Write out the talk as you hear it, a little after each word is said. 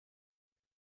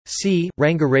C.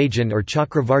 Rangarajan or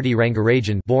Chakravarti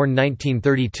Rangarajan, born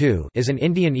 1932, is an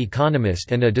Indian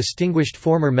economist and a distinguished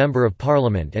former Member of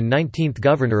Parliament and 19th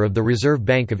Governor of the Reserve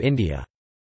Bank of India.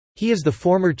 He is the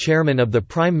former chairman of the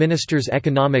Prime Minister's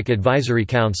Economic Advisory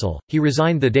Council. He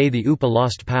resigned the day the UPA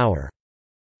lost power.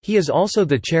 He is also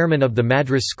the chairman of the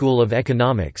Madras School of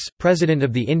Economics, president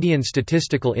of the Indian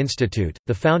Statistical Institute,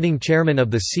 the founding chairman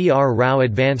of the C. R. Rao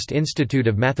Advanced Institute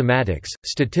of Mathematics,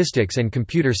 Statistics and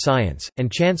Computer Science,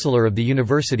 and chancellor of the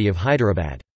University of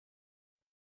Hyderabad.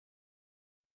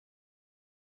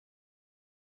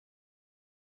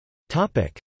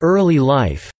 Early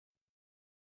life.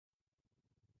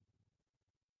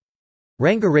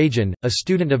 Rangarajan, a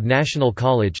student of National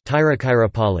College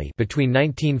between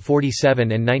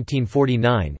 1947 and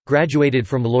 1949, graduated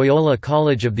from Loyola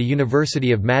College of the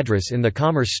University of Madras in the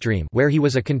Commerce stream, where he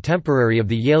was a contemporary of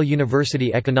the Yale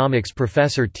University economics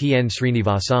professor T. N.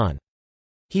 Srinivasan.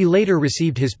 He later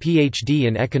received his Ph.D.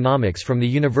 in economics from the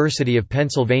University of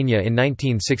Pennsylvania in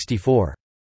 1964.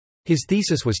 His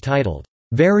thesis was titled,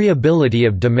 "Variability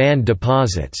of Demand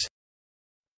Deposits".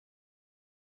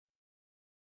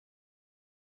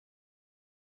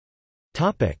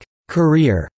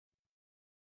 Career.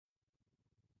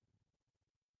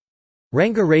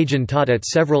 Rangarajan taught at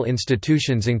several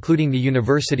institutions including the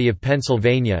University of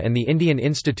Pennsylvania and the Indian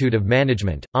Institute of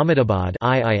Management, Ahmedabad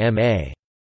IIMA.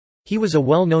 He was a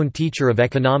well-known teacher of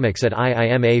economics at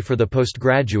IIMA for the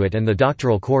postgraduate and the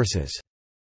doctoral courses.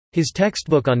 His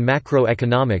textbook on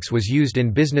macroeconomics was used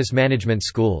in business management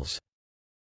schools.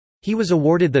 He was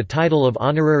awarded the title of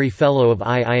Honorary Fellow of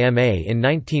IIMA in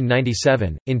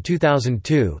 1997. In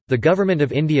 2002, the Government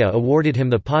of India awarded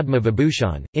him the Padma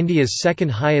Vibhushan, India's second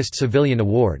highest civilian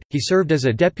award. He served as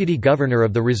a Deputy Governor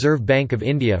of the Reserve Bank of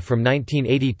India from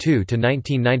 1982 to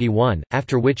 1991,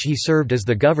 after which he served as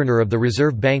the Governor of the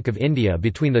Reserve Bank of India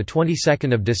between the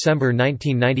 22nd of December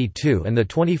 1992 and the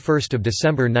 21st of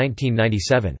December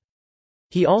 1997.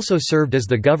 He also served as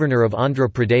the Governor of Andhra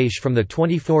Pradesh from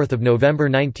 24 November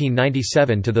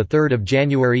 1997 to 3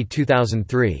 January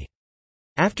 2003.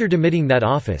 After demitting that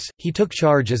office, he took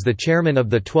charge as the chairman of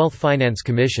the 12th Finance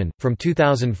Commission. From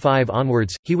 2005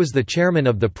 onwards, he was the chairman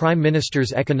of the Prime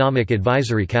Minister's Economic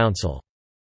Advisory Council.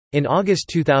 In August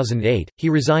 2008, he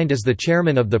resigned as the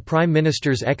chairman of the Prime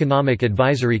Minister's Economic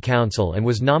Advisory Council and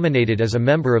was nominated as a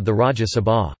member of the Rajya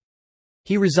Sabha.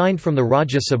 He resigned from the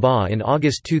Rajya Sabha in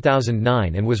August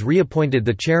 2009 and was reappointed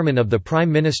the chairman of the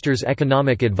Prime Minister's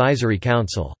Economic Advisory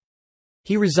Council.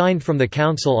 He resigned from the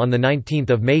council on 19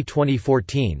 May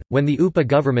 2014, when the UPA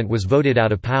government was voted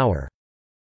out of power.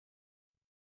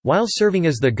 While serving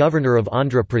as the governor of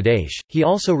Andhra Pradesh, he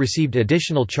also received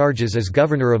additional charges as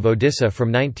governor of Odisha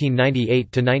from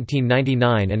 1998 to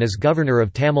 1999 and as governor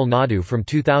of Tamil Nadu from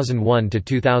 2001 to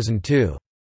 2002.